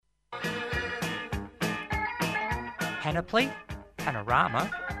panoply,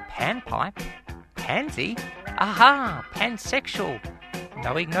 panorama, panpipe, pansy, aha, pansexual,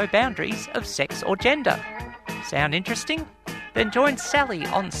 knowing no boundaries of sex or gender. Sound interesting? Then join Sally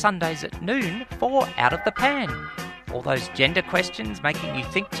on Sundays at noon for Out of the Pan. All those gender questions making you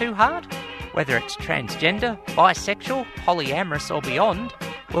think too hard? Whether it's transgender, bisexual, polyamorous or beyond,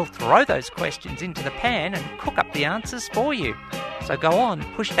 we'll throw those questions into the pan and cook up the answers for you. So go on,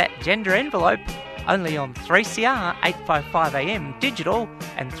 push that gender envelope, only on 3CR 855am digital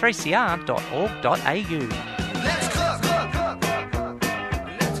and 3cr.org.au. Let's cook.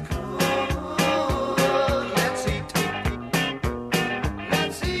 Let's cook. Let's eat.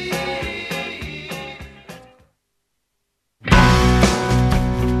 Let's eat.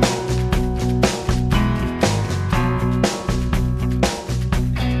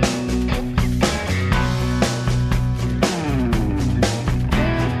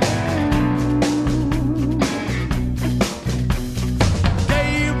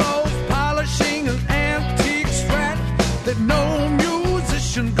 No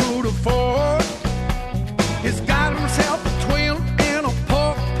musician could afford. He's got himself a twin and a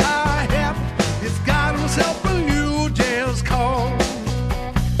pork pie hat. He's got himself a new jazz chord.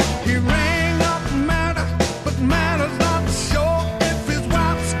 He rang up Matter, but Matter's not sure if his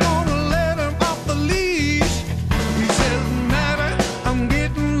wife's gonna let him off the leash. He says, Matter, I'm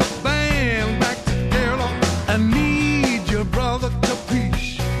getting the band back together. I need your brother to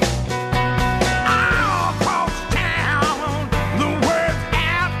peace.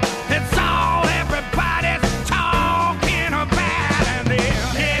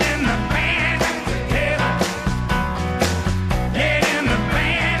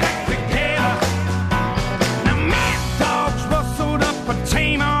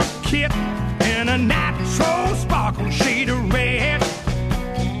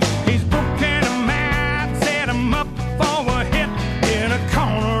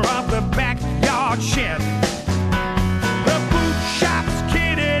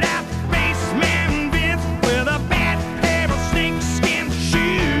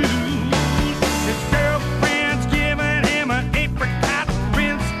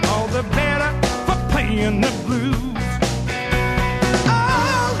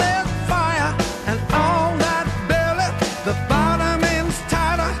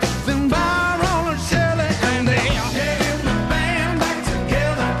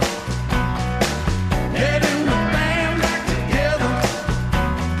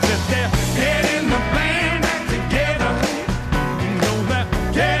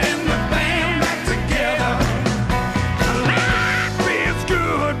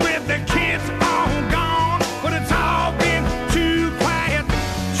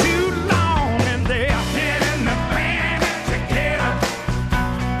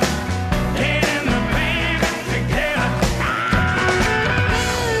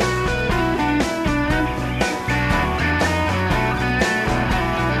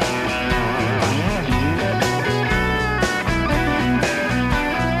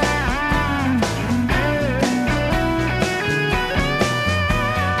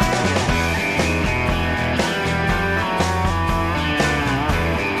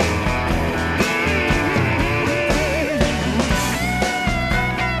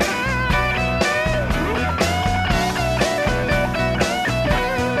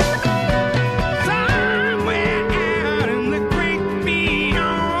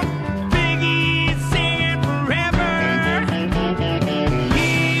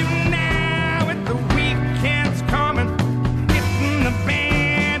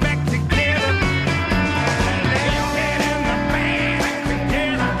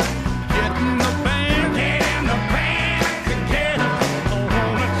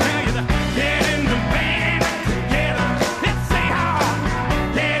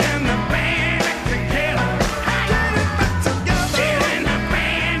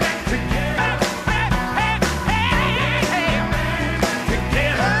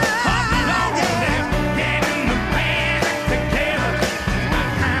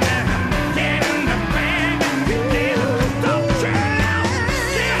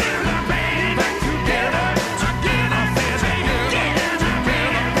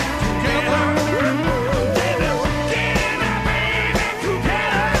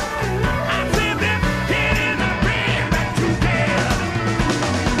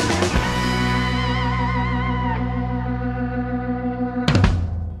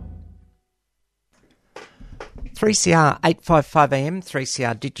 Three CR 855am,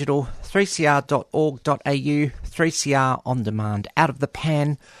 3CR digital, 3cr.org.au, 3CR on demand. Out of the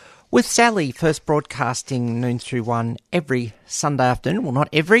Pan, With Sally, first broadcasting noon through 1 every Sunday afternoon. Well, not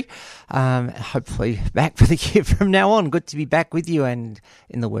every. Hopefully back for the year from now on. Good to be back with you. And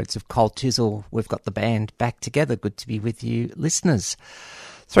in the words of Cole Chisel, we've got the band back together. Good to be with you, listeners.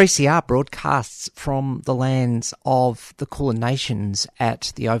 3CR broadcasts from the lands of the Kulin Nations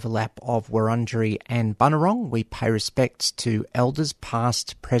at the overlap of Wurundjeri and Bunurong. We pay respects to elders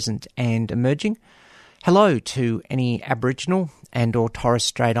past, present and emerging. Hello to any Aboriginal and or Torres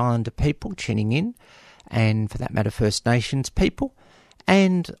Strait Islander people tuning in, and for that matter First Nations people,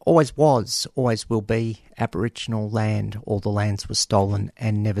 and always was, always will be Aboriginal land. All the lands were stolen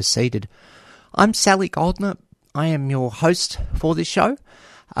and never ceded. I'm Sally Goldner. I am your host for this show.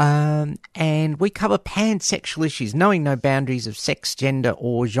 And we cover pansexual issues, knowing no boundaries of sex, gender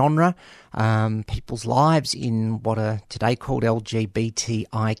or genre, people's lives in what are today called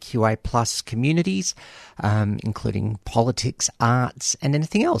LGBTIQA plus communities, including politics, arts and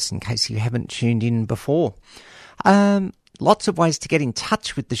anything else in case you haven't tuned in before. Lots of ways to get in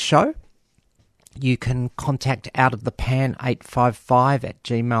touch with the show. You can contact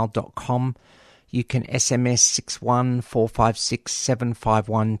outofthepan855@gmail.com. You can SMS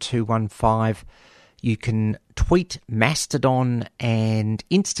 61456751215. You can tweet Mastodon and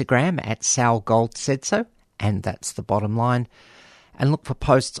Instagram at Sal Gold Said So, and that's the bottom line. And look for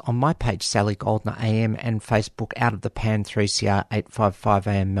posts on my page, Sally Goldner AM, and Facebook, Out of the Pan 3CR 855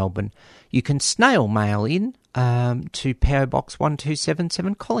 AM Melbourne. You can snail mail in to PO Box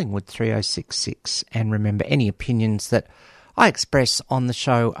 1277 Collingwood 3066. And remember, any opinions that I express on the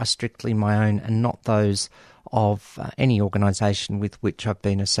show are strictly my own and not those of any organisation with which I've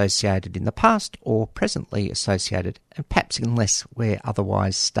been associated in the past or presently associated, and perhaps unless where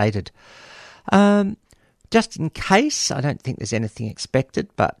otherwise stated. Just in case, I don't think there's anything expected,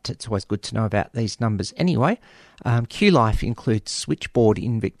 but it's always good to know about these numbers anyway. Q-Life includes Switchboard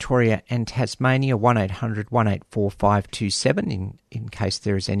in Victoria and Tasmania, 1800 184 527 in case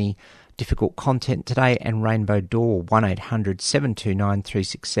there is any difficult content today, and Rainbow Door 1800 729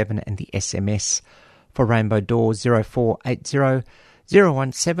 367, and the SMS for Rainbow Door 0480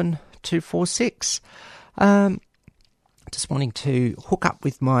 017 246. Just wanting to hook up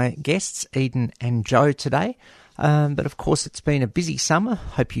with my guests, Eden and Joe, today. But of course, it's been a busy summer.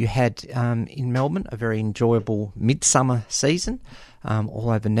 Hope you had in Melbourne a very enjoyable midsummer season. All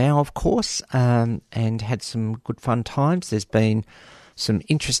over now, of course, and had some good fun times. There's been some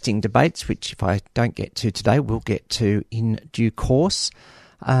interesting debates, which if I don't get to today, we'll get to in due course.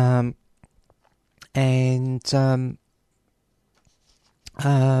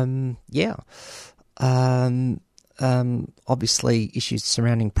 Obviously issues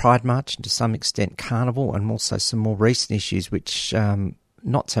surrounding Pride March and to some extent Carnival, and also some more recent issues which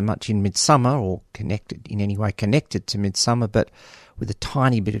not so much in Midsummer or connected in any way connected to Midsummer, but with a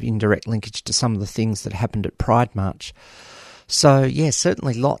tiny bit of indirect linkage to some of the things that happened at Pride March. So, yeah,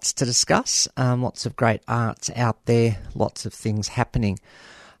 certainly lots to discuss, lots of great arts out there, lots of things happening.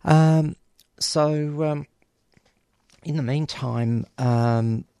 In the meantime,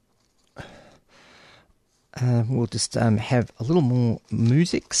 we'll just have a little more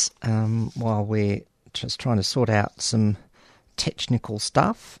musics while we're just trying to sort out some technical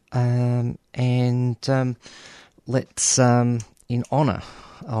stuff. Let's, in honour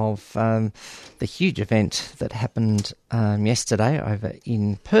of the huge event that happened yesterday over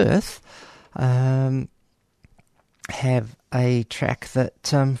in Perth, have a track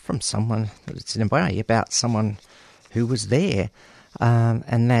that from someone that's in a way about someone who was there,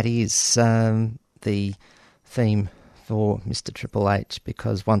 and that is the theme for Mr. Triple H,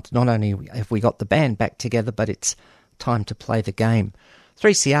 because not only have we got the band back together, but it's time to play the game.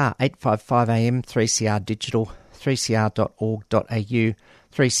 3CR 855 AM, 3CR Digital, 3cr.org.au,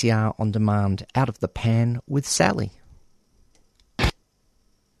 3CR On Demand, Out of the Pan with Sally.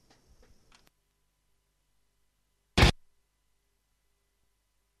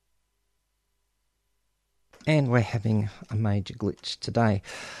 And we're having a major glitch today.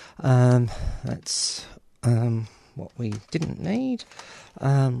 That's what we didn't need.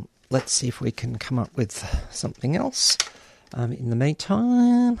 Let's see if we can come up with something else in the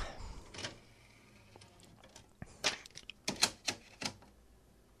meantime.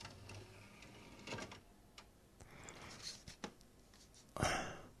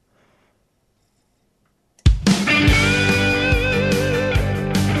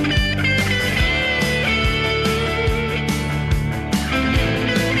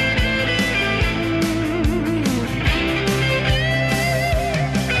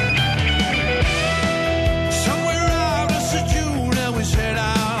 Somewhere out, it's June, and we set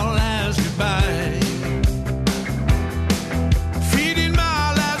out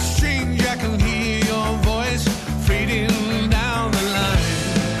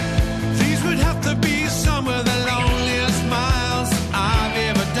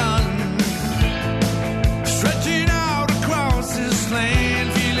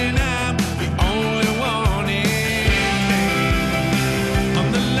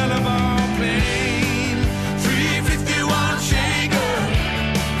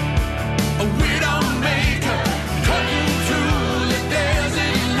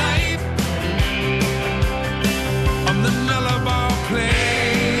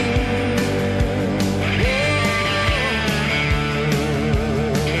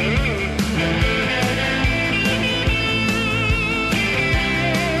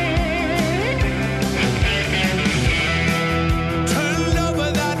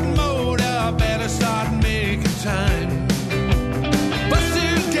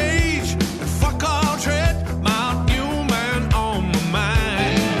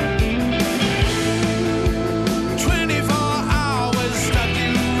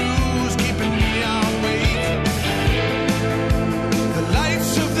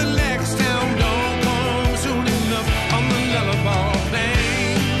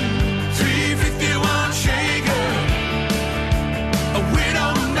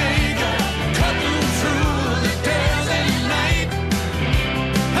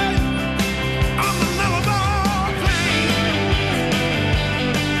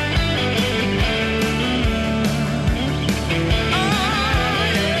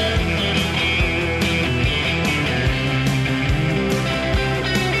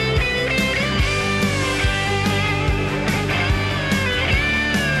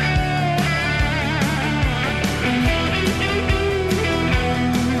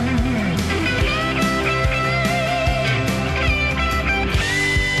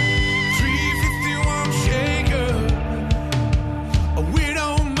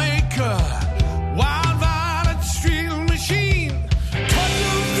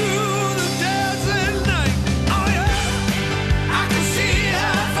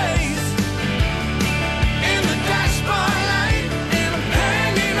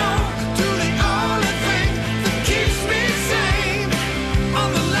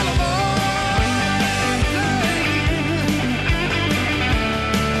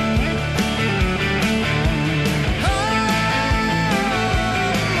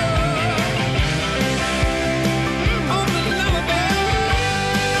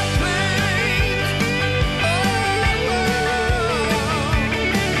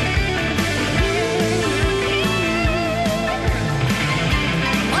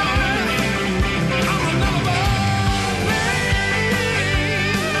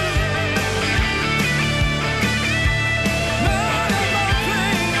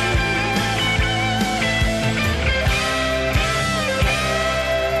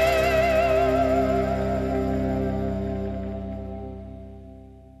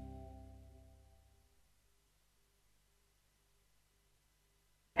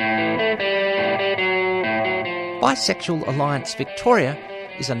Bisexual Alliance Victoria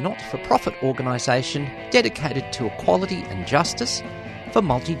is a not-for-profit organisation dedicated to equality and justice for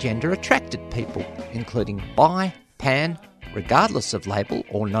multigender attracted people, including bi, pan, regardless of label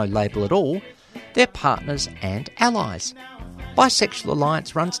or no label at all, their partners and allies. Bisexual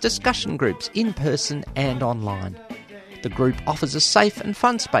Alliance runs discussion groups in person and online. The group offers a safe and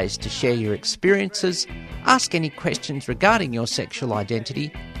fun space to share your experiences, ask any questions regarding your sexual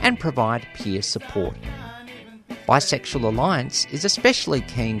identity, and provide peer support. Bisexual Alliance is especially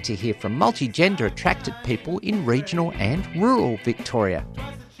keen to hear from multigender attracted people in regional and rural Victoria.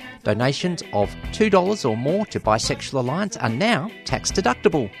 Donations of $2 or more to Bisexual Alliance are now tax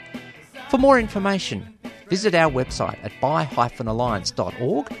deductible. For more information, visit our website at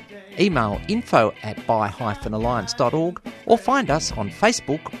bi-alliance.org, email info@bi-alliance.org, or find us on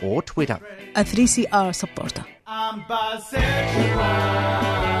Facebook or Twitter. A 3CR supporter. I'm bisexual.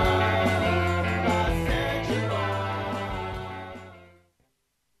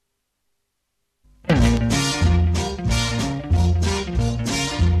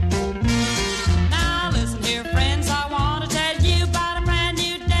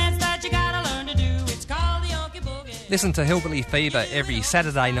 Listen to Hillbilly Fever every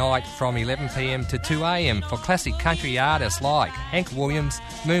Saturday night from 11pm to 2am for classic country artists like Hank Williams,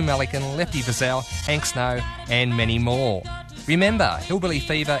 Moon Melican, Lefty Frizzell, Hank Snow and many more. Remember, Hillbilly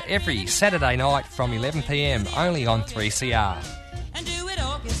Fever every Saturday night from 11pm only on 3CR. And do it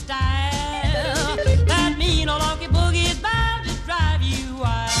up your style. That mean old Honky Boogie is bound to drive you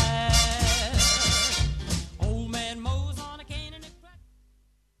wild. Old man Mo's on a cane and a crack.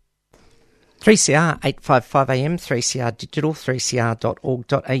 3CR 855am, 3CR Digital,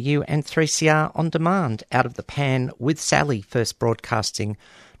 3cr.org.au and 3CR On Demand, Out of the Pan with Sally, first broadcasting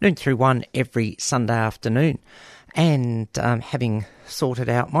noon through 1 every Sunday afternoon. And having sorted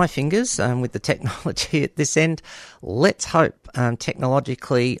out my fingers with the technology at this end, let's hope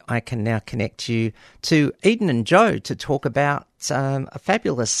technologically I can now connect you to Eden and Joe to talk about a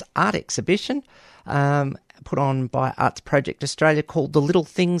fabulous art exhibition put on by Arts Project Australia called The Little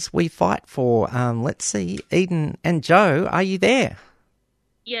Things We Fight For. Let's see, Eden and Joe, are you there?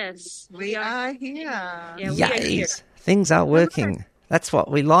 Yes. We are here. Yeah, we are here. Yes, things are working. That's what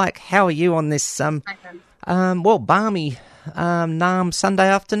we like. How are you on this, balmy Naarm Sunday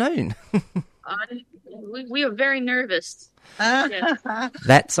afternoon? We are very nervous. Yes.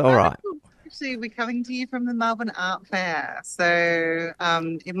 That's all right. Actually, we're coming to you from the Melbourne Art Fair. So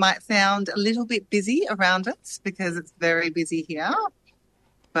it might sound a little bit busy around us because it's very busy here.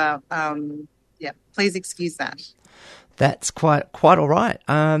 But, please excuse that. That's quite all right.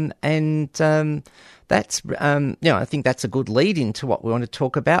 That's I think that's a good lead into what we want to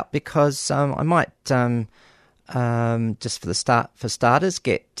talk about because I might just for starters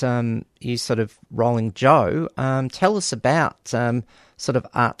get you sort of rolling, Joe. Tell us about sort of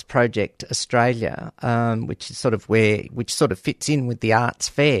Arts Project Australia, which sort of fits in with the Arts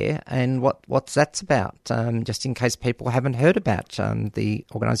Fair, and what's that's about, just in case people haven't heard about the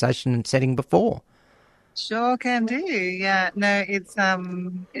organisation and setting before. Sure can do. Yeah, no,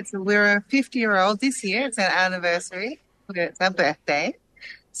 we're a 50-year-old this year. It's our anniversary. It's our birthday.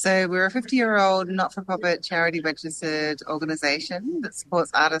 So we're a 50-year-old not-for-profit charity registered organisation that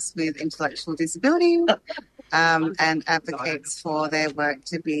supports artists with intellectual disability and advocates for their work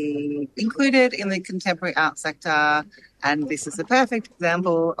to be included in the contemporary art sector. And this is a perfect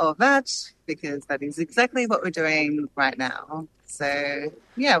example of that because that is exactly what we're doing right now. So,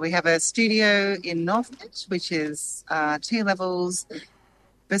 yeah, we have a studio in Northcote, which is 2 levels,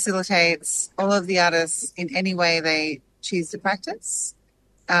 facilitates all of the artists in any way they choose to practice,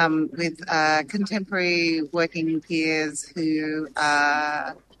 with contemporary working peers who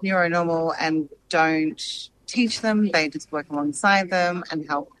are neuronormal and don't teach them. They just work alongside them and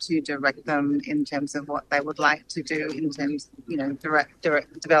help to direct them in terms of what they would like to do in terms of, direct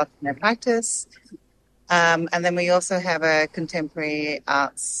developing their practice. And then we also have a contemporary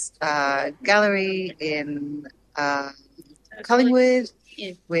arts gallery in Collingwood,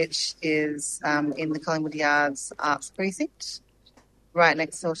 which is in the Collingwood Yards Arts Precinct, right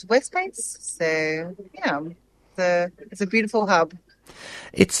next door to Westpace. So, yeah, it's a beautiful hub.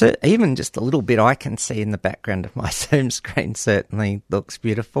 It's even just a little bit I can see in the background of my Zoom screen certainly looks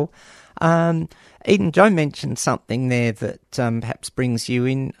beautiful. Eden, Joe mentioned something there that perhaps brings you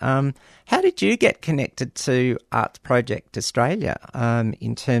in. How did you get connected to Arts Project Australia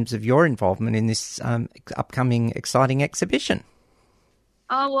in terms of your involvement in this upcoming exciting exhibition?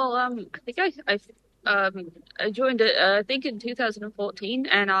 I think I joined it, I think in 2014,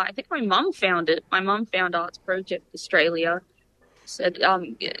 and I think my mum found it. My mum found Arts Project Australia. said,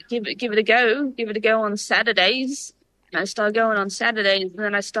 give it a go. Give it a go on Saturdays. And I started going on Saturdays, and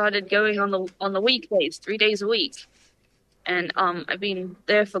then I started going on the weekdays, 3 days a week. And I've been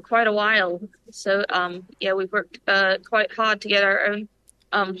there for quite a while. So yeah, we've worked quite hard to get our own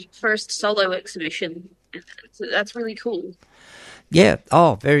first solo exhibition. So that's really cool. Yeah.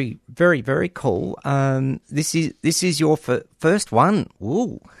 Oh, very, very, very cool. This is your first one.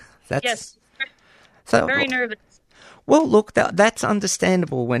 Ooh, that's Yes. so Very nervous. Well, look, that's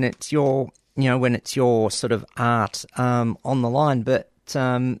understandable when it's your sort of art on the line. But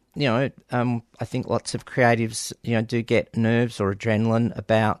I think lots of creatives, do get nerves or adrenaline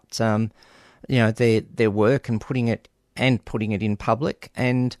about their work and putting it in public.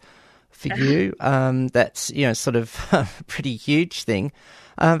 And for you, that's sort of a pretty huge thing.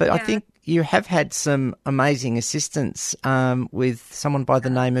 But I think you have had some amazing assistance with someone by the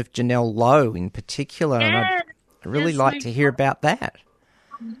name of Janelle Lowe in particular, and I'd really like to hear about that.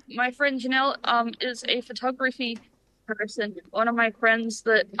 My friend Janelle is a photography person. One of my friends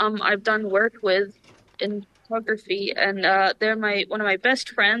that I've done work with in photography, and they're one of my best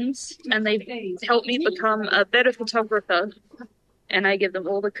friends, and they've helped me become a better photographer. And I give them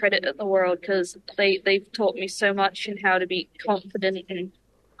all the credit in the world because they've taught me so much in how to be confident and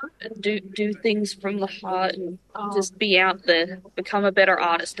do things from the heart and just be out there, become a better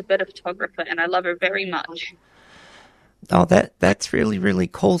artist, a better photographer, and I love her very much. Oh, that's really, really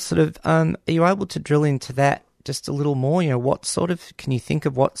cool. Sort of, are you able to drill into that just a little more? Can you think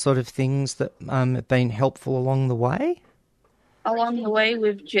of what sort of things that have been helpful along the way? Along the way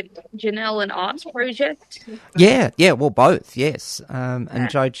with Janelle and Arts Project? Yeah, well, both, yes.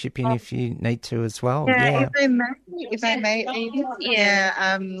 And Joe, chip in if you need to as well. Yeah. If I may,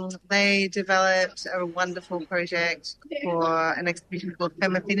 Eden. They developed a wonderful project for an exhibition called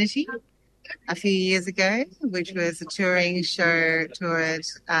Femaffinity a few years ago, which was a touring show toured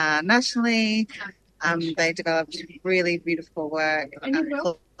nationally. They developed really beautiful work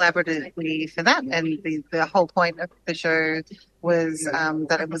collaboratively for that, and the whole point of the show was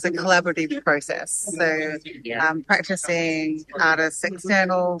that it was a collaborative process. So practicing artists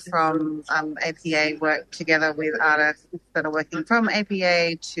external from APA work together with artists that are working from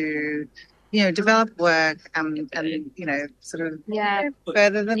APA to develop work and sort of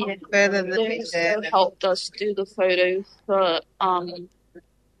further the picture. Helped us do the photos for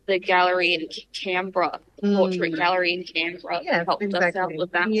the gallery in Canberra, the portrait gallery in Canberra. Yeah, helped us out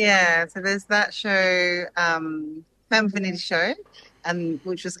with that. Yeah, so there's that show, Femaffinity show,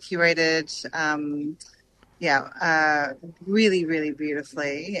 which was curated, really, really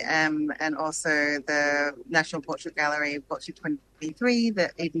beautifully, and also the National Portrait Gallery, Portrait 23,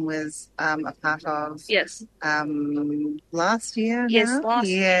 that Eden was a part of. Yes. Last year. Yes, now? last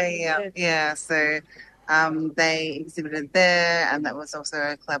year. Yeah. So they exhibited there, and that was also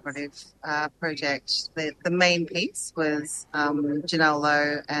a collaborative project. The main piece was Janelle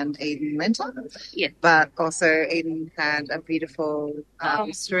Lowe and Eden Menta. Yeah. But also Eden had a beautiful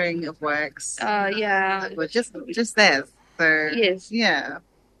string of works. That were just theirs. So yes. Yeah.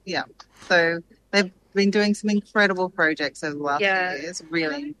 So they've been doing some incredible projects over the last few years.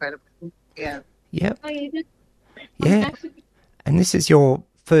 Really incredible. Yeah. Yep. Yeah. And this is your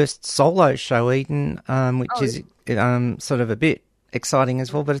first solo show, Eden, which is sort of a bit exciting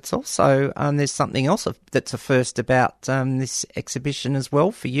as well, but it's also there's something else that's a first about this exhibition as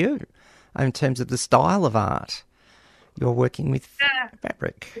well for you in terms of the style of art. You're working with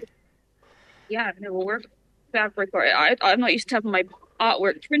fabric. Yeah, I've never worked with fabric, or I'm not used to having my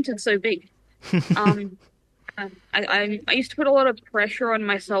artwork printed so big. I used to put a lot of pressure on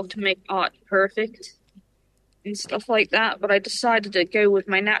myself to make art perfect and stuff like that, but I decided to go with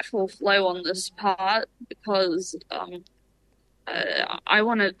my natural flow on this part because I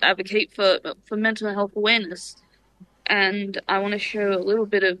want to advocate for mental health awareness, and I want to show a little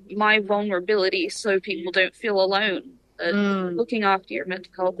bit of my vulnerability so people don't feel alone. Looking after your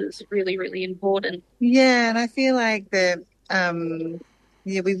mental health is really, really important. Yeah, and I feel like that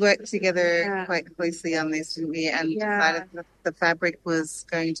we worked together quite closely on this, didn't we? And decided that the fabric was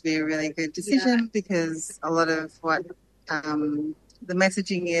going to be a really good decision because a lot of what the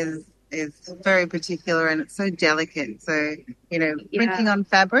messaging is very particular and it's so delicate. So, printing on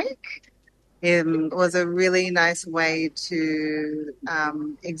fabric was a really nice way to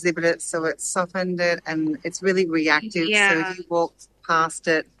exhibit it, so it softened it and it's really reactive. So if you walk past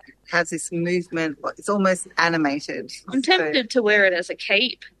it, has this movement, it's almost animated. I'm tempted to wear it as a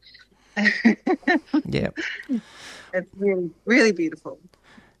cape. Yeah. It's really, really beautiful.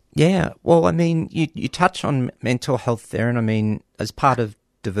 Yeah. Well, I mean, you touch on mental health there, and I mean, as part of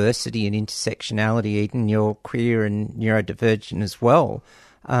diversity and intersectionality, Eden. You're queer and neurodivergent as well.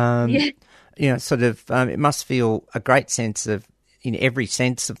 You know, sort of, it must feel a great sense of, in every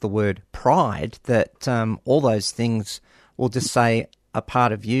sense of the word, pride that all those things will just say a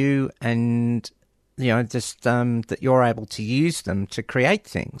part of you, and you know, just that you're able to use them to create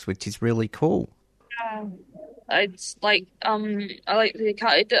things, which is really cool. It's like I like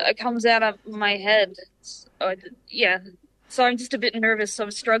it comes out of my head. So I'm just a bit nervous. So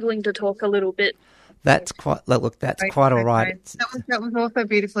I'm struggling to talk a little bit. That's quite quite all right. That was also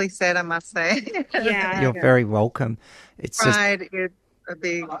beautifully said, I must say. Yeah. You're very welcome. It's Pride is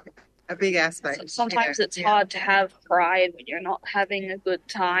a big aspect. Sometimes it's hard to have pride when you're not having a good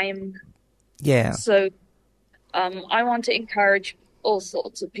time. Yeah. So I want to encourage all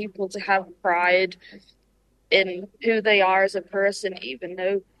sorts of people to have pride in who they are as a person, even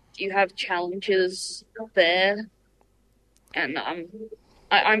though you have challenges there. And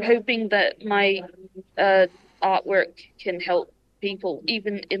I'm hoping that my artwork can help people,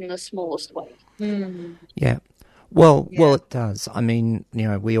 even in the smallest way. Yeah. Well, it does. I mean, you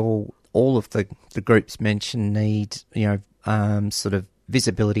know, we all of the groups mentioned need, you know, sort of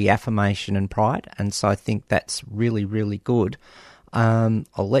visibility, affirmation and pride. And so I think that's really, really good. I'll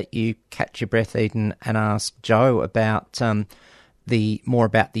let you catch your breath, Eden, and ask Joe about more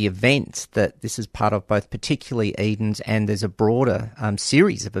about the event that this is part of, both particularly Eden's, and there's a broader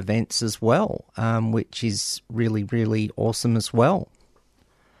series of events as well, which is really, really awesome as well.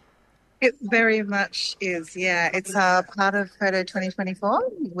 It very much is, yeah. It's part of Photo 2024,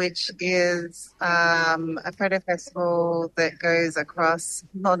 which is a photo festival that goes across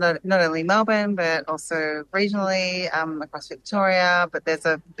not only Melbourne, but also regionally across Victoria. But there's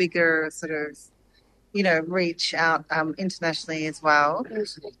a bigger sort of, you know, reach out internationally as well.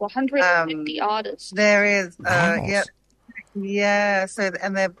 There's 150 artists. There is, Wow. yeah. So,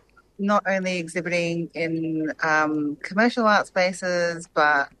 and they're not only exhibiting in commercial art spaces,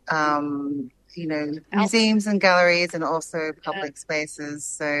 but you know, museums and galleries, and also public spaces.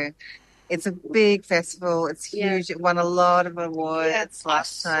 So it's a big festival. It's huge. It won a lot of awards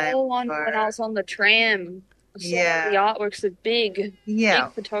last time. I saw one when I was on the tram. The artworks are big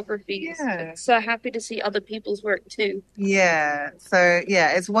photography. Yeah. So happy to see other people's work too. Yeah. So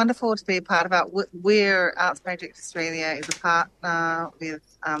yeah, it's wonderful to be a part of it. We're Arts Project Australia is a partner with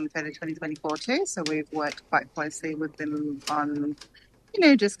Photo 2024 too. So we've worked quite closely with them on, you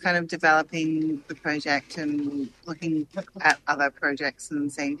know, just kind of developing the project and looking at other projects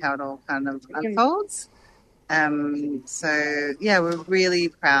and seeing how it all kind of unfolds. So yeah, we're really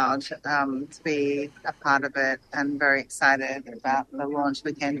proud to be a part of it, and very excited about the launch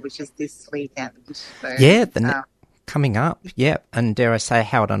weekend, which is this weekend. So, Yeah, coming up, yeah, and dare I say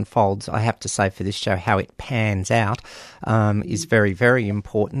how it unfolds. I have to say for this show, how it pans out is very, very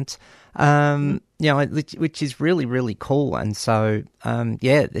important. You know, which is really, really cool. And so,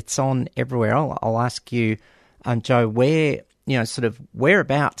 yeah, it's on everywhere. I'll ask you, Joe, where, you know, sort of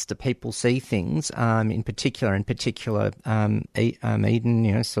whereabouts do people see things, in particular, Eden,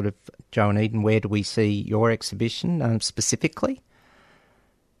 you know, sort of Joe and Eden, where do we see your exhibition specifically?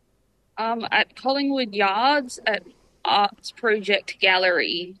 At Collingwood Yards at Arts Project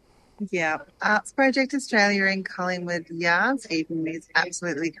Gallery. Yeah, Arts Project Australia in Collingwood Yards. Eden is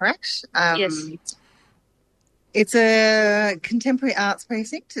absolutely correct. Yes. It's a contemporary arts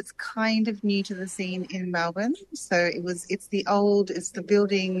precinct. It's kind of new to the scene in Melbourne. So it's the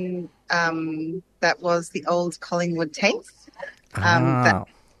building that was the old Collingwood TAFE that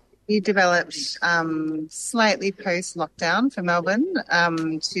we developed slightly post-lockdown for Melbourne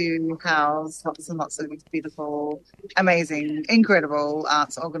to house lots and lots of beautiful, amazing, incredible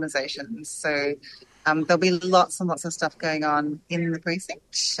arts organisations. So there'll be lots and lots of stuff going on in the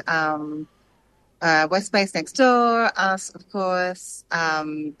precinct. West Space next door, us, of course.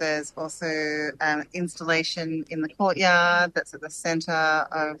 There's also an installation in the courtyard that's at the centre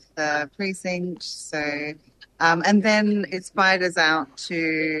of the precinct. So, and then it spiders out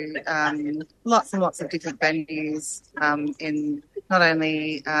to lots and lots of different venues in not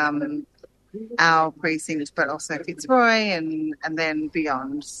only our precinct, but also Fitzroy and then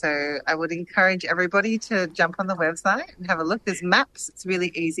beyond. So I would encourage everybody to jump on the website and have a look. There's maps. It's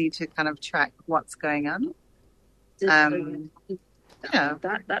really easy to kind of track what's going on. Yeah.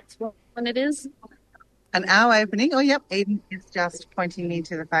 That's when it is. And our opening, Eden is just pointing me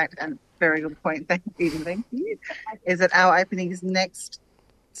to the fact, and very good point, thank you, is that our opening is next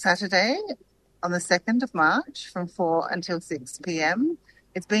Saturday on the 2nd of March from 4 until 6 p.m.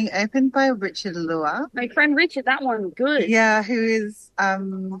 It's being opened by Richard Lua. My friend Richard, that one, good. Yeah, who is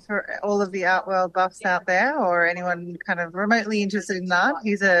for all of the art world buffs out there, or anyone kind of remotely interested in art.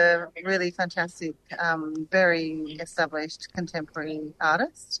 He's a really fantastic, very established contemporary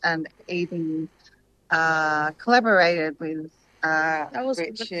artist, and Eden collaborated with That was the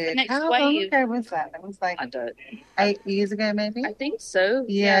Richard. next How long wave. ago was that? That was like I don't. 8 years ago, maybe. I think so.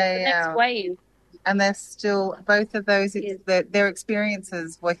 Yeah, The yeah. next wave. And they're still both of those. Yes. Their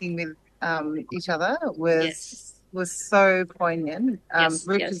experiences working with each other was Yes. so poignant. Yes,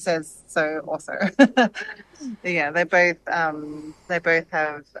 Richard yes. says so also. Yeah, they both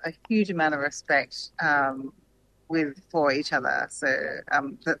have a huge amount of respect for each other. So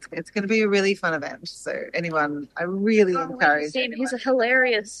it's going to be a really fun event. So anyone, I really encourage. See him. He's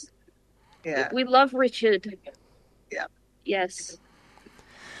hilarious. Yeah, We love Richard. Yeah. Yes.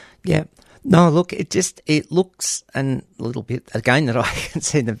 Yeah. No, look, it looks a little bit, again, that I can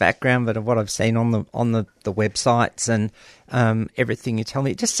see in the background, but of what I've seen on the websites and everything you tell me,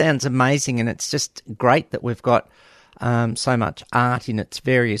 it just sounds amazing, and it's just great that we've got so much art in its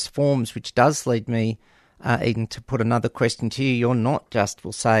various forms, which does lead me, Eden, to put another question to you. You're not just,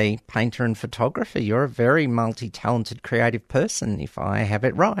 we'll say, painter and photographer. You're a very multi-talented creative person, if I have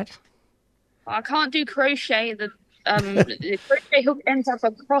it right. I can't do crochet. The crochet hook ends up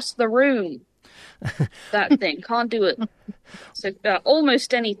across the room. That thing. Can't do it. So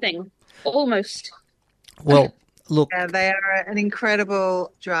almost anything. Almost. Well, look, yeah, they are an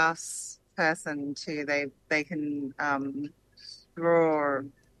incredible drafts person too. They can draw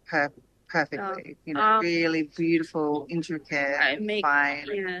perfectly. Really beautiful, intricate, I make- fine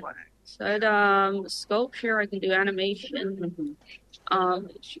yeah. work. So sculpture, I can do animation.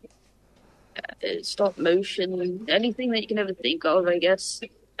 Stop motion, anything that you can ever think of, I guess.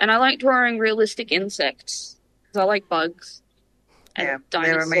 And I like drawing realistic insects because I like bugs and Yeah,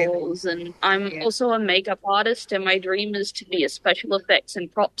 they're dinosaurs. And I'm also a makeup artist, and my dream is to be a special effects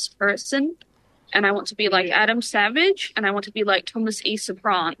and props person. And I want to be like Adam Savage, and I want to be like Thomas E.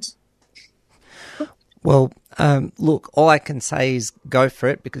 Soprant. Well, look, all I can say is go for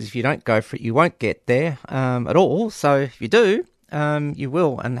it, because if you don't go for it, you won't get there at all. So if you do, you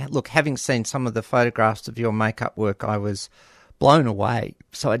will. And look, having seen some of the photographs of your makeup work, I was blown away.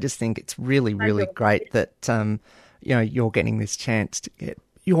 So I just think it's really, really great that you're getting this chance to get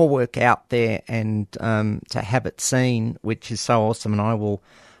your work out there and to have it seen, which is so awesome. And I will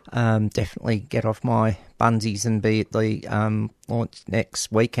definitely get off my bunsies and be at the launch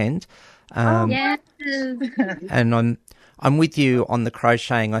next weekend. Yes. And I'm with you on the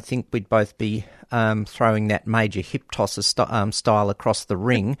crocheting. I think we'd both be throwing that major hip tosser style across the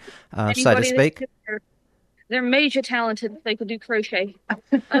ring, so to speak. They're major talented. They could do crochet.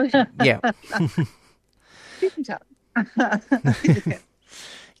 Yeah.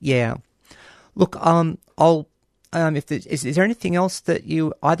 Yeah. Look, I'll. Is there anything else that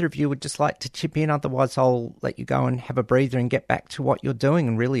either of you would just like to chip in? Otherwise, I'll let you go and have a breather and get back to what you're doing,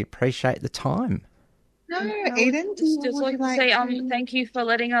 and really appreciate the time. No, Eden, Just like to say, thank you for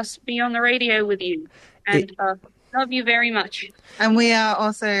letting us be on the radio with you, and love you very much. And we are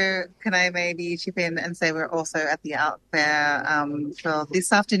also, can I maybe chip in and say we're also at the Art Fair for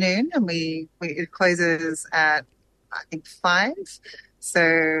this afternoon, and it closes at, I think, 5.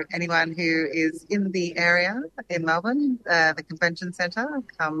 So anyone who is in the area in Melbourne, the convention centre,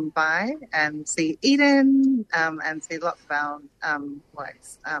 come by and see Eden and see lots of our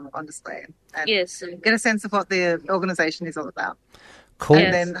works on display. And Yes. get a sense of what the organisation is all about. Cool.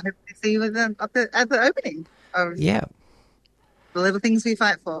 And then hopefully see you at the opening of the little things we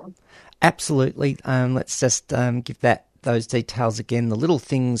fight for. Absolutely. Let's just give those details again. The little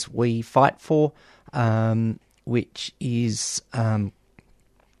things we fight for, which is...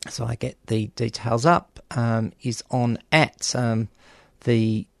 so I get the details up, is on at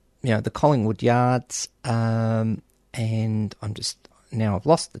the Collingwood Yards, and I'm just, now I've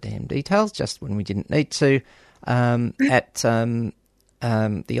lost the damn details just when we didn't need to, at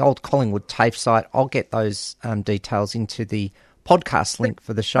the old Collingwood TAFE site. I'll get those details into the podcast link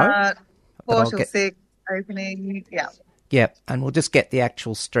for the show. 4 till 6 opening, yeah. Yeah, and we'll just get the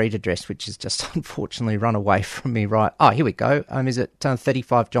actual street address, which has just unfortunately run away from me. Right. Oh, here we go. Is it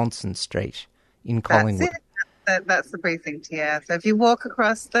 35 Johnson Street in Collingwood? That's it. That's the precinct, yeah. So if you walk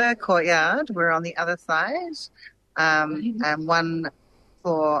across the courtyard, we're on the other side, and 1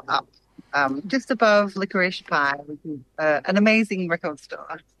 floor up, just above Licorice Pie, which is an amazing record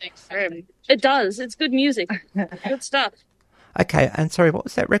store. It does. It's good music. Good stuff. Okay, and sorry, what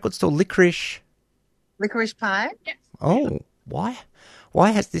was that record store? Licorice Pie? Yes. Oh, why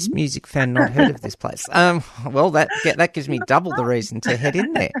Why has this music fan not heard of this place? Well, that gives me double the reason to head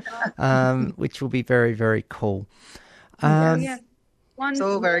in there, which will be very, very cool. Yeah. One It's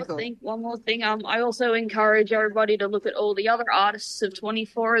all very more cool. thing. One more thing. I also encourage everybody to look at all the other artists of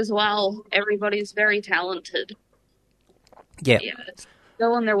 24 as well. Everybody's very talented. Yeah, Yeah.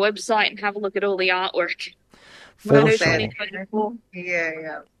 Go on their website and have a look at all the artwork. for Photo sure. 2024.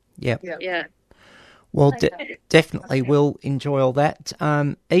 Yeah. Yeah. Well, definitely we'll enjoy all that.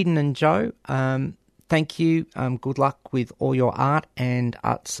 Eden and Joe, thank you. Good luck with all your art and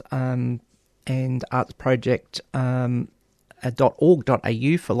arts project.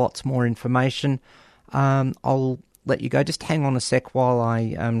 .org.au for lots more information. I'll let you go. Just hang on a sec while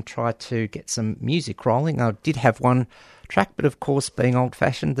I try to get some music rolling. I did have one track, but of course, being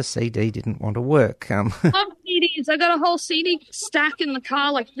old-fashioned, the CD didn't want to work. Love CDs. I got a whole CD stack in the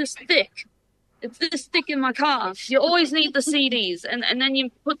car like this thick. It's this thick in my car. You always need the CDs, and then you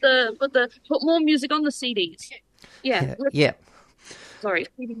put more music on the CDs. Yeah. Sorry,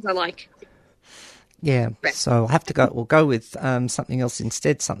 CDs I like. Yeah, so I'll have to go. We'll go with something else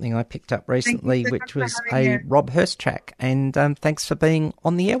instead. Something I picked up recently, which was a Rob Hurst track. And thanks for being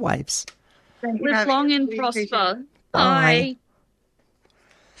on the airwaves. Live long and prosper. Bye.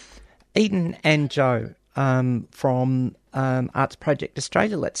 Eden and Joe from Arts Project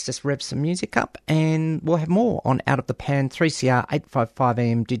Australia. Let's just rev some music up, and we'll have more on Out of the Pan, 3CR 855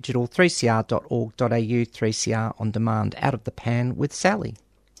 AM digital, 3cr.org.au, 3CR on demand. Out of the Pan with Sally.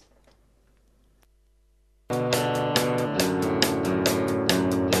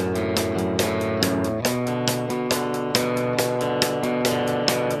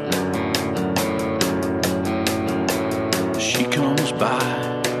 She comes by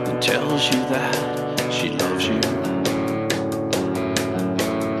and tells you that she loves you.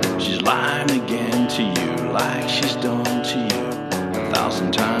 She's lying again to you like she's done to you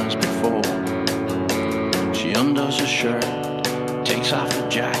 1,000 times before. She undoes her shirt, takes off her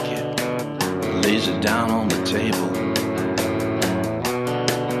jacket, lays it down on the table.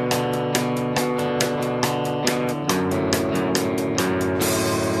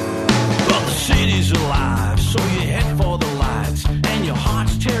 But the city's alive, so you head for the lights, and your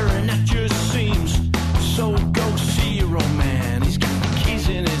heart's tearing at your seams. So go see your old man, he's got the keys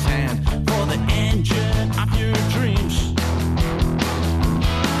in his hand for the engine of your dreams.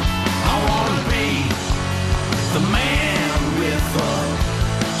 I wanna be the man with a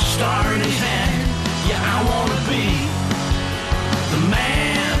star in his hand. Yeah, I wanna be the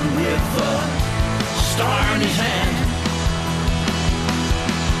man with the star in his hand.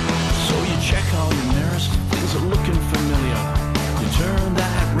 So you check all your mirrors, things are looking familiar. You turn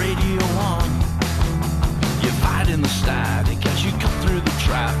that radio on. You fight in the static as you cut through the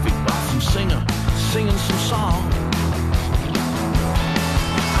traffic while some singer singing some song.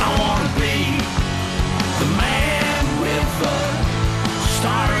 I wanna be the man with the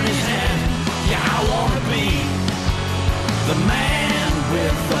star in his hand. Yeah, I wanna be the man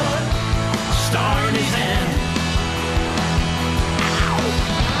with the star in his hand.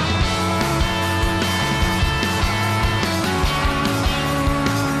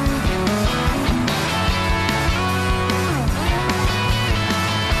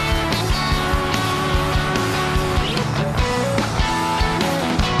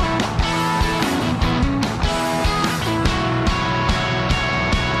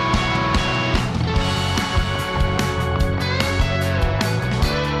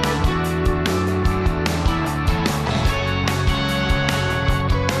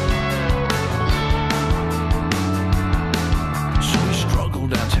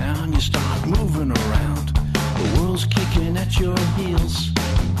 Your heels.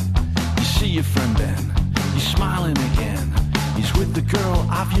 You see your friend Ben, he's smiling again. He's with the girl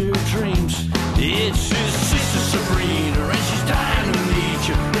of your dreams. It's his sister Sabrina, and she's dying to meet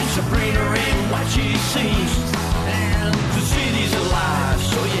you. And Sabrina ain't what she seems. And the city's alive,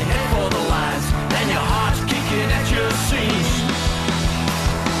 so you head for the lights, and your heart's kicking at your seams.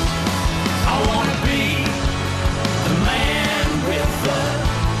 I wanna be the man with the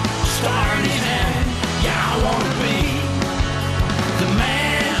star in his hand. Yeah, I wanna be the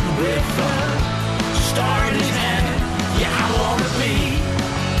man with the star in his hand. Yeah, I wanna be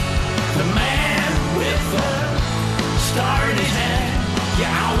the man with the star in his hand. Yeah,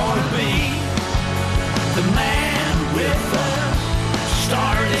 I wanna be the man with the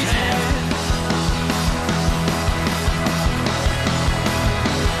star in his hand.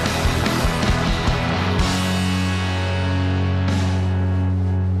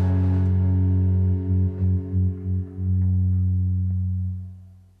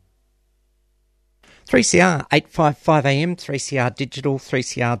 3CR 855 AM, 3CR Digital,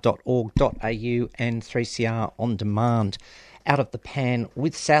 3cr.org.au and 3CR On Demand. Out of the Pan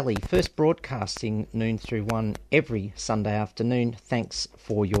with Sally, first broadcasting noon through 1 every Sunday afternoon. Thanks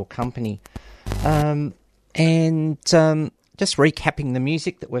for your company. Just recapping the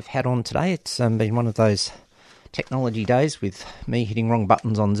music that we've had on today. It's been one of those technology days with me hitting wrong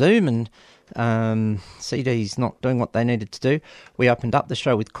buttons on Zoom and CDs not doing what they needed to do. We opened up the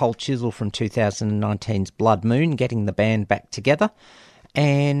show with Cold Chisel from 2019's Blood Moon, getting the band back together.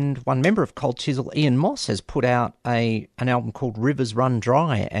 And one member of Cold Chisel, Ian Moss, has put out an album called Rivers Run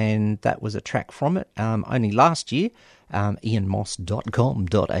Dry, and that was a track from it only last year.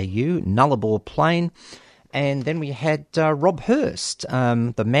 ianmoss.com.au, Nullarbor Plain. And then we had Rob Hurst,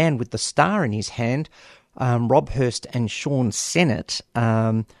 the man with the star in his hand. Rob Hurst and Sean Sennett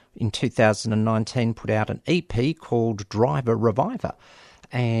in 2019 put out an EP called Driver Reviver.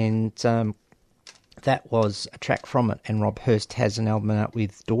 And that was a track from it. And Rob Hurst has an album out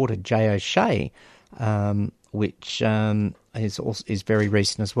with daughter Jay O'Shea, which is very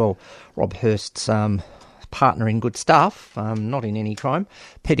recent as well. Rob Hurst's partner in good stuff, not in any crime,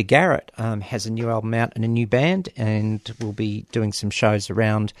 Peter Garrett, has a new album out and a new band, and will be doing some shows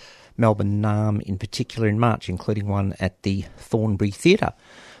around Melbourne in particular in March, including one at the Thornbury Theatre,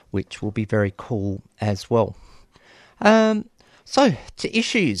 which will be very cool as well. So, to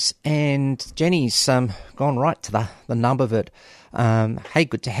issues, and Jenny's gone right to the nub of it. Hey,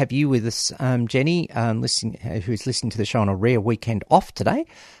 good to have you with us, Jenny, who's listening to the show on a rare weekend off today.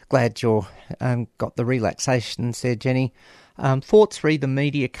 Glad you're got the relaxations there, Jenny. Thoughts re the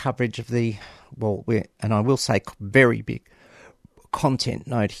media coverage of and I will say very big content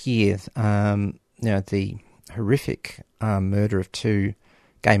note here, the horrific murder of two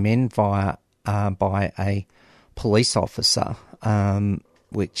gay men by a police officer, or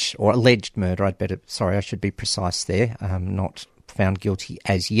alleged murder, I should be precise there, not found guilty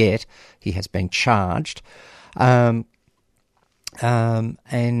as yet. He has been charged. And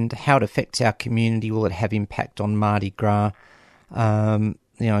how it affects our community, will it have impact on Mardi Gras? And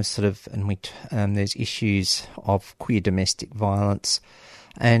there's issues of queer domestic violence.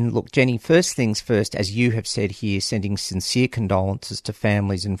 And look, Jenny, first things first, as you have said here, sending sincere condolences to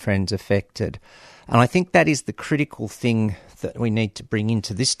families and friends affected. And I think that is the critical thing that we need to bring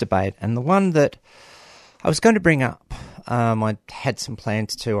into this debate. And the one that I was going to bring up, I had some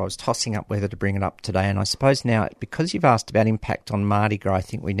plans too. I was tossing up whether to bring it up today. And I suppose now, because you've asked about impact on Mardi Gras, I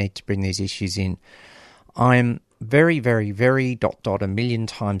think we need to bring these issues in. I'm very, very, very a million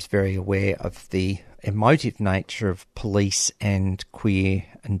times very aware of the emotive nature of police and queer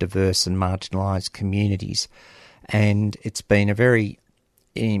and diverse and marginalised communities. And it's been a very,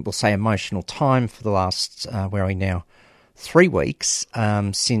 we'll say, emotional time for the last, 3 weeks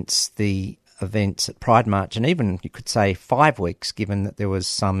since the events at Pride March, and even you could say 5 weeks, given that there was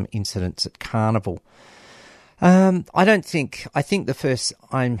some incidents at Carnival. I think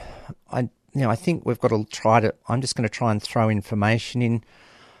we've got to I'm just going to try and throw information in.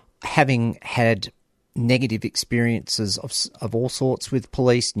 Having had negative experiences of all sorts with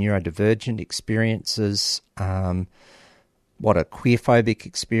police, neurodivergent experiences, what are queerphobic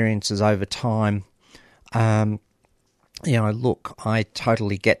experiences over time. Look, I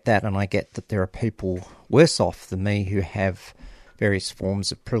totally get that, and I get that there are people worse off than me who have various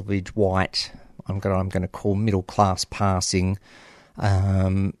forms of privilege, white, I'm going to call middle class passing,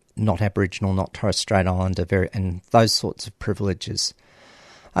 not Aboriginal, not Torres Strait Islander, and those sorts of privileges.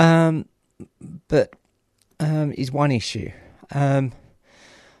 But is one issue. But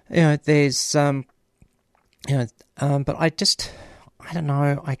I don't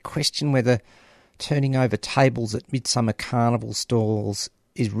know, I question whether turning over tables at Midsummer Carnival stalls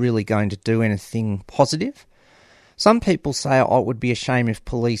is really going to do anything positive. Some people say, it would be a shame if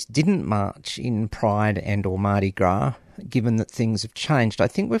police didn't march in Pride and or Mardi Gras, given that things have changed. I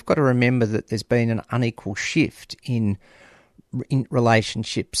think we've got to remember that there's been an unequal shift in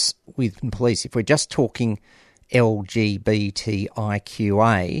relationships with police. If we're just talking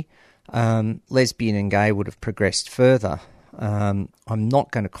LGBTIQA, lesbian and gay would have progressed further. I'm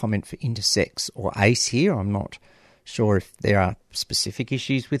not going to comment for intersex or ace here. I'm not sure if there are specific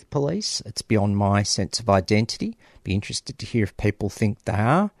issues with police. It's beyond my sense of identity. Be interested to hear if people think they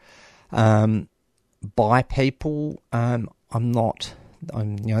are. Bi people, there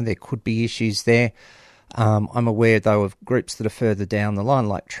could be issues there. I'm aware, though, of groups that are further down the line,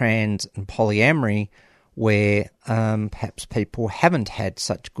 like trans and polyamory, where perhaps people haven't had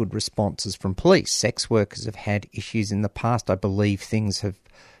such good responses from police. Sex workers have had issues in the past. I believe things have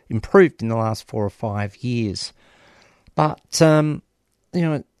improved in the last 4 or 5 years. But,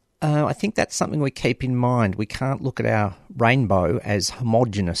 I think that's something we keep in mind. We can't look at our rainbow as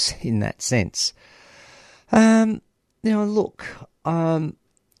homogenous in that sense. Look,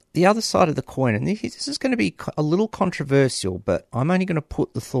 the other side of the coin, and this is going to be a little controversial, but I'm only going to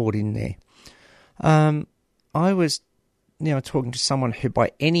put the thought in there. I was, talking to someone who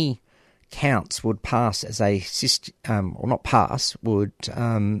by any counts would pass as a or not pass, would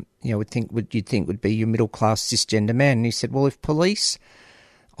you'd think would be your middle class cisgender man. And he said, well, if police,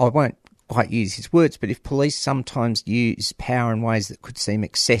 I won't quite use his words, but if police sometimes use power in ways that could seem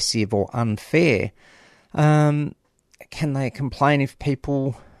excessive or unfair, can they complain if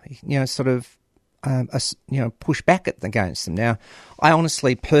people, push back against them? Now, I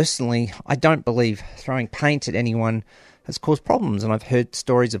honestly, personally, I don't believe throwing paint at anyone has caused problems, and I've heard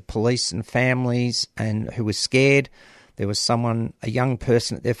stories of police and families and who were scared. There was a young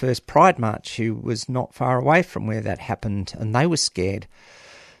person at their first Pride March who was not far away from where that happened, and they were scared.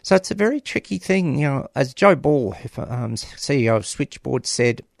 So it's a very tricky thing. As Joe Ball, CEO of Switchboard,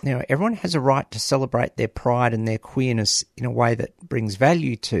 said, everyone has a right to celebrate their pride and their queerness in a way that brings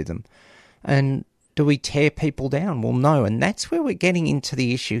value to them. And do we tear people down? Well, no, and that's where we're getting into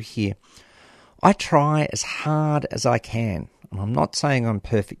the issue here. I try as hard as I can, and I'm not saying I'm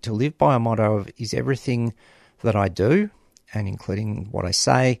perfect, to live by a motto of is everything that I do, and including what I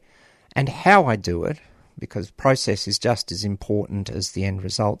say, and how I do it, because process is just as important as the end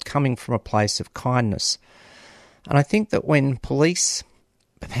result, coming from a place of kindness. And I think that when police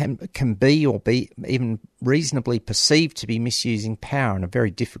can be or be even reasonably perceived to be misusing power, and a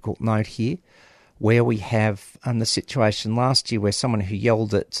very difficult note here, where we have the situation last year where someone who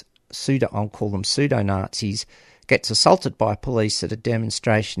yelled at I'll call them pseudo-Nazis, gets assaulted by police at a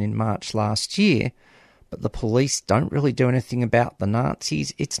demonstration in March last year, but the police don't really do anything about the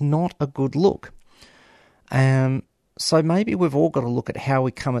Nazis. It's not a good look. So maybe we've all got to look at how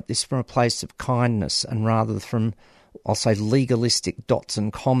we come at this from a place of kindness and rather from, I'll say, legalistic dots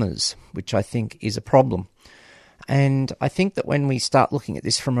and commas, which I think is a problem. And I think that when we start looking at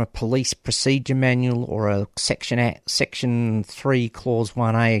this from a police procedure manual or a Section 3, Clause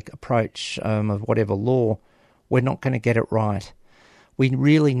 1A approach of whatever law, we're not going to get it right. We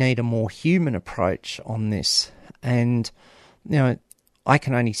really need a more human approach on this. And, I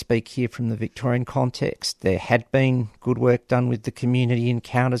can only speak here from the Victorian context. There had been good work done with the Community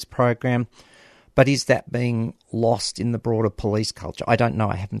Encounters program, but is that being lost in the broader police culture? I don't know.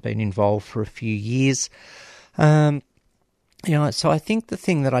 I haven't been involved for a few years. So I think the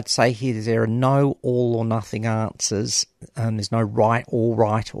thing that I'd say here is there are no all or nothing answers. There's no right or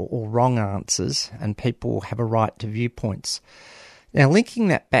wrong answers, and people have a right to viewpoints. Now, linking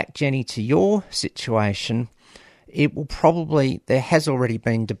that back, Jenny, to your situation, there has already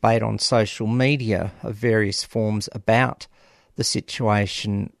been debate on social media of various forms about the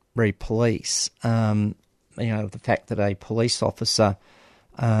situation re police. The fact that a police officer,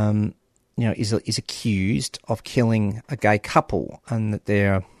 is accused of killing a gay couple, and that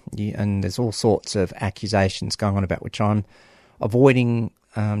there's all sorts of accusations going on about which I'm avoiding,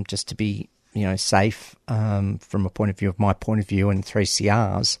 just to be safe from my point of view, and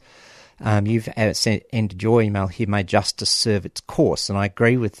 3CR's. You've ended your email here, may justice serve its course, and I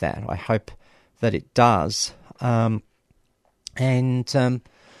agree with that. I hope that it does. I think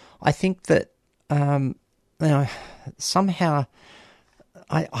that somehow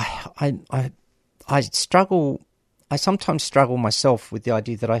I struggle. I sometimes struggle myself with the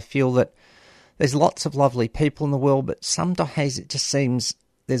idea that I feel that there's lots of lovely people in the world, but some days it just seems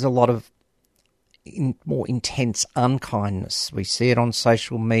there's a lot of more intense unkindness. We see it on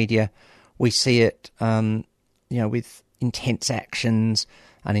social media. We see it, with intense actions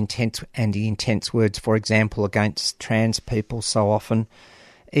and intense words, for example, against trans people so often.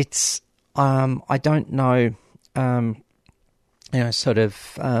 It's, I don't know,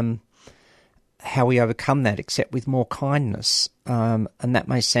 how we overcome that except with more kindness. And that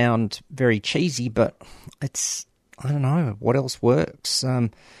may sound very cheesy, but I don't know, what else works?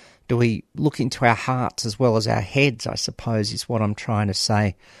 Do we look into our hearts as well as our heads, I suppose, is what I'm trying to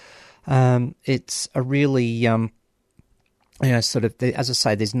say. It's a really, as I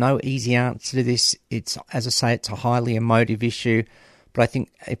say, there's no easy answer to this. It's a highly emotive issue. But I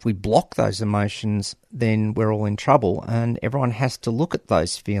think if we block those emotions, then we're all in trouble, and everyone has to look at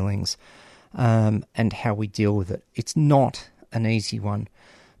those feelings and how we deal with it. It's not an easy one.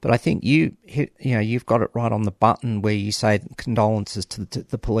 But I think you've got it right on the button where you say condolences to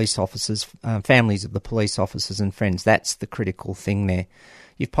the police officers, families of the police officers and friends. That's the critical thing there.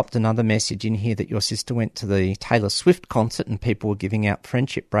 You've popped another message in here that your sister went to the Taylor Swift concert and people were giving out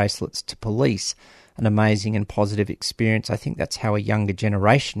friendship bracelets to police. an amazing and positive experience. I think that's how a younger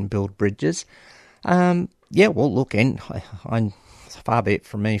generation build bridges. Well, look, and I'm far be it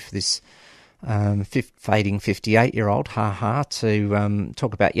from me for this fading 58-year-old, to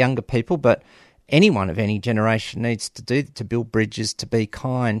talk about younger people, but anyone of any generation needs to build bridges, to be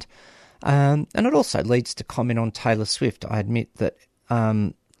kind. And it also leads to comment on Taylor Swift. I admit that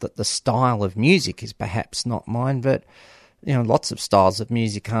that the style of music is perhaps not mine, but lots of styles of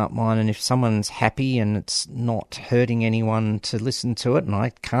music aren't mine, and if someone's happy and it's not hurting anyone to listen to it, and I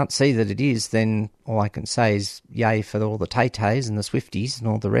can't see that it is, then all I can say is yay for all the Tay-Tays and the Swifties and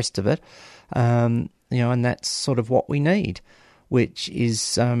all the rest of it. And that's sort of what we need, which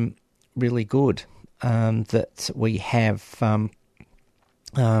is really good, that we have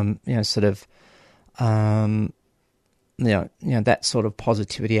that sort of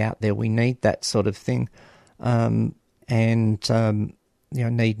positivity out there. We need that sort of thing.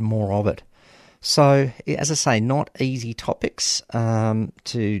 Need more of it. So, as I say, not easy topics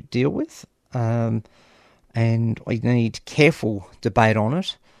to deal with, and we need careful debate on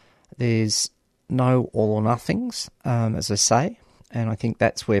it. There's no all or nothings, as I say, and I think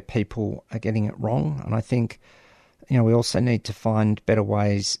that's where people are getting it wrong. And I think, we also need to find better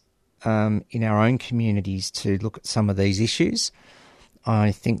ways in our own communities to look at some of these issues.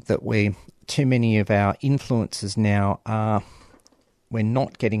 I think that too many of our influences now we're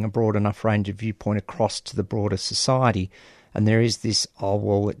not getting a broad enough range of viewpoint across to the broader society. And there is this,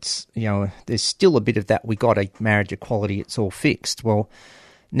 there's still a bit of that, we got a marriage equality, it's all fixed. Well,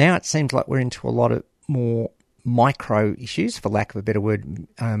 now it seems like we're into a lot of more micro issues, for lack of a better word,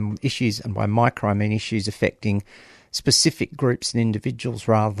 issues, and by micro I mean issues affecting specific groups and individuals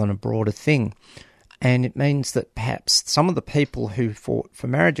rather than a broader thing. And it means that perhaps some of the people who fought for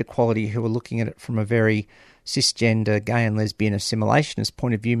marriage equality, who are looking at it from a very cisgender, gay and lesbian assimilationist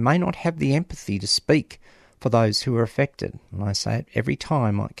point of view, may not have the empathy to speak for those who are affected. And I say it every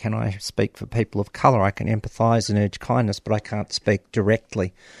time, can I speak for people of colour? I can empathise and urge kindness, but I can't speak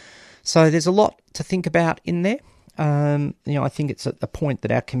directly. So there's a lot to think about in there. I think it's at the point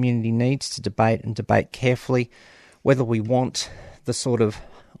that our community needs to debate carefully whether we want the sort of,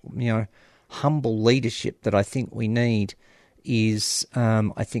 humble leadership that I think we need is,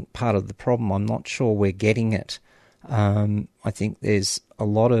 I think, part of the problem. I'm not sure we're getting it. I think there's a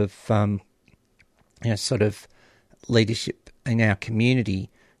lot of, sort of leadership in our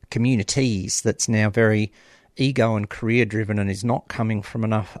communities that's now very ego and career driven and is not coming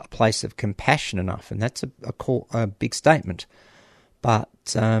from a place of compassion enough. And that's a big statement. But,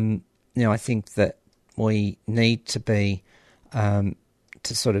 I think that we need to be, to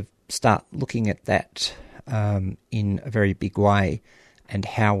sort of start looking at that in a very big way, and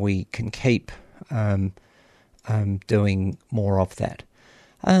how we can keep doing more of that.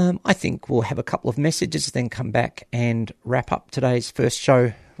 I think we'll have a couple of messages, then come back and wrap up today's first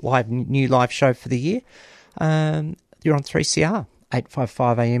new live show for the year. You're on 3CR,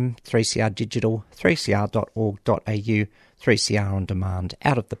 855 AM, 3CR Digital, 3cr.org.au, 3CR On Demand,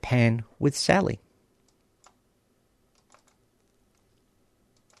 Out of the Pan with Sally.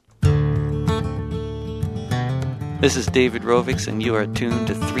 This is David Rovics, and you are tuned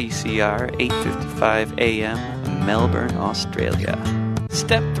to 3CR 8:55 AM, Melbourne, Australia.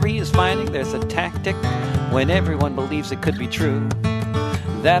 Step 3 is finding there's a tactic when everyone believes it could be true.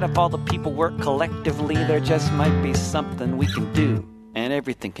 That if all the people work collectively, there just might be something we can do, and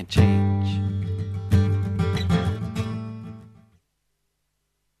everything can change.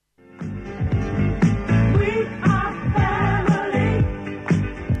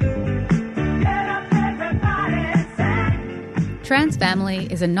 Trans Family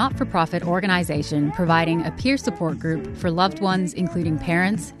is a not-for-profit organization providing a peer support group for loved ones including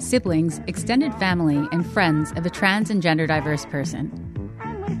parents, siblings, extended family, and friends of a trans and gender diverse person.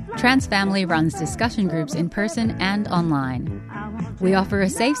 Trans Family runs discussion groups in person and online. We offer a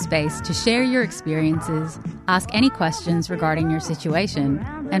safe space to share your experiences, ask any questions regarding your situation,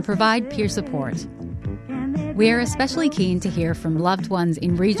 and provide peer support. We are especially keen to hear from loved ones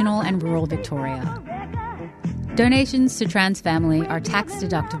in regional and rural Victoria. Donations to Trans Family are tax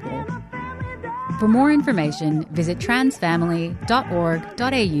deductible. For more information, visit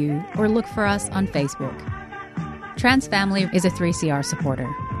transfamily.org.au or look for us on Facebook. Trans Family is a 3CR supporter.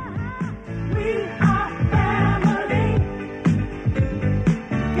 We are family.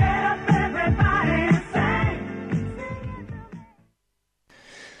 Get up, everybody, sing.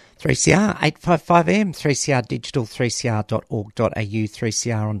 3CR, 855 AM, 3CR Digital, 3cr.org.au,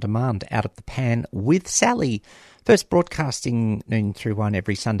 3CR On Demand, Out of the Pan with Sally. First broadcasting noon through 1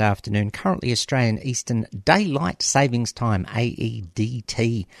 every Sunday afternoon, currently Australian Eastern Daylight Savings Time,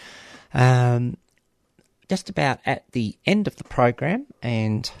 AEDT. just about at the end of the program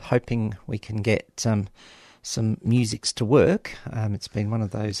and hoping we can get some musics to work. It's been one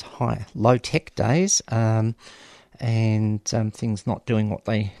of those low-tech days and things not doing what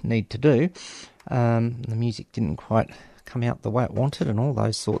they need to do. The music didn't quite come out the way it wanted and all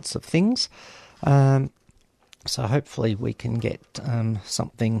those sorts of things. So hopefully we can get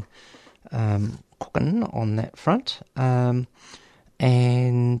something cooking on that front.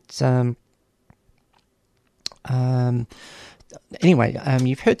 Anyway,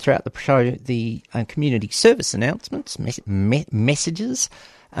 you've heard throughout the show the community service announcements, messages,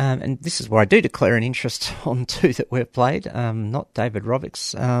 and this is where I do declare an interest on two that we've played, not David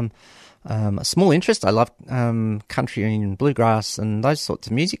Rovick's, a small interest. I love country and bluegrass and those sorts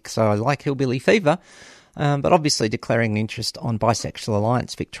of music, so I like Hillbilly Fever, but obviously declaring an interest on Bisexual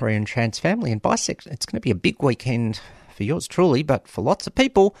Alliance, Victoria and Trans Family, and it's going to be a big weekend for yours truly, but for lots of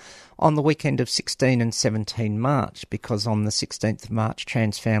people on the weekend of 16 and 17 March, because on the 16th of March,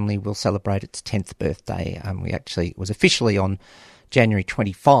 Trans Family will celebrate its 10th birthday. It was officially on January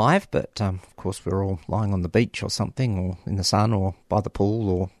 25, but of course we're all lying on the beach or something, or in the sun, or by the pool,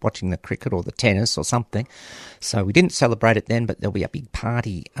 or watching the cricket or the tennis or something. So we didn't celebrate it then, but there'll be a big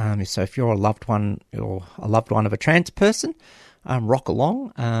party. So if you're a loved one or a loved one of a trans person, rock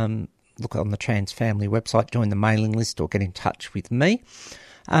along. Look on the Trans Family website, join the mailing list, or get in touch with me.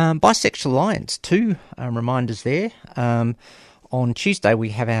 Bisexual Alliance, two reminders there. On Tuesday, we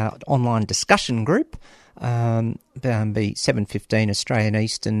have our online discussion group. Be 7:15 Australian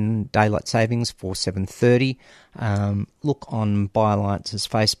Eastern Daylight Savings for 7:30. Look on Bi-Alliance's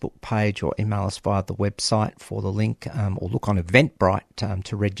Facebook page or email us via the website for the link, or look on Eventbrite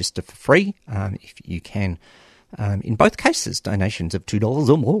to register for free if you can. In both cases, donations of $2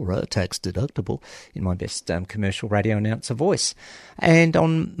 or more are tax deductible, in my best commercial radio announcer voice. And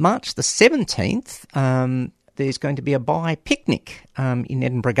on March the 17th, there's going to be a bi picnic in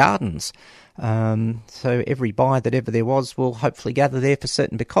Edinburgh Gardens. So every bi that ever there was will hopefully gather there for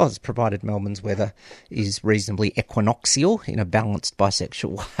certain, because provided Melbourne's weather is reasonably equinoxial in a balanced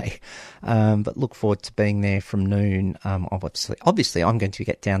bisexual way. But look forward to being there from noon. Obviously, I'm going to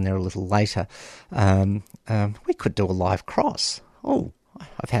get down there a little later. We could do a live cross. Oh,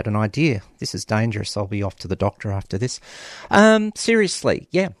 I've had an idea. This is dangerous. I'll be off to the doctor after this. Seriously,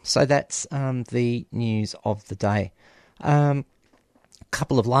 yeah. So that's the news of the day.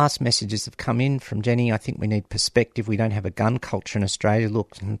 Couple of last messages have come in from Jenny. I think we need perspective. We don't have a gun culture in Australia.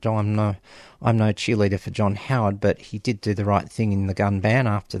 Look, I'm no cheerleader for John Howard, but he did do the right thing in the gun ban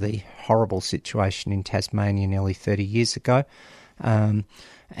after the horrible situation in Tasmania nearly 30 years ago.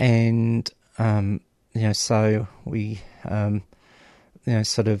 So we, I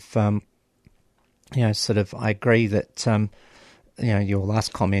agree that, your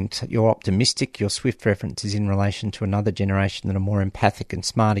last comment, you're optimistic, your swift reference is in relation to another generation that are more empathic and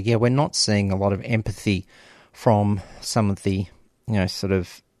smarter. Yeah, we're not seeing a lot of empathy from some of the, I'll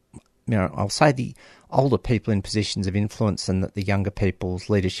say the older people in positions of influence, and that the younger people's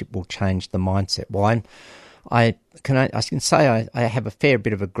leadership will change the mindset. Well, I can say I have a fair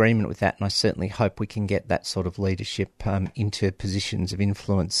bit of agreement with that, and I certainly hope we can get that sort of leadership into positions of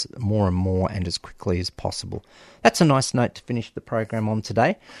influence more and more and as quickly as possible. That's a nice note to finish the program on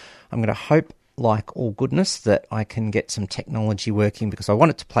today. I'm going to hope, like all goodness, that I can get some technology working, because I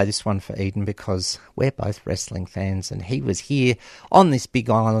wanted to play this one for Eden because we're both wrestling fans, and he was here on this big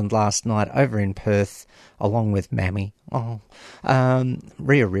island last night over in Perth along with Mammy,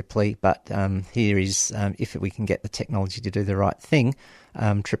 Rhea Ripley, but here is, if we can get the technology to do the right thing,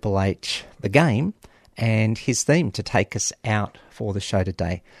 Triple H, the game, and his theme to take us out for the show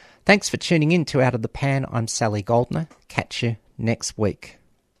today. Thanks for tuning in to Out of the Pan. I'm Sally Goldner. Catch you next week.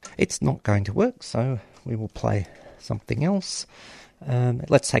 It's not going to work, so we will play something else.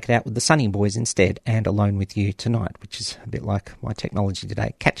 Let's take it out with the Sunny Boys instead, and Alone With You Tonight, which is a bit like my technology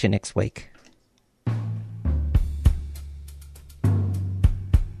today. Catch you next week.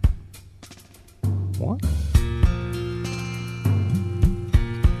 What?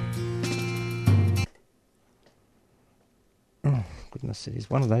 Oh, goodness, it is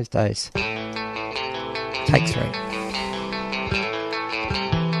one of those days. Take three.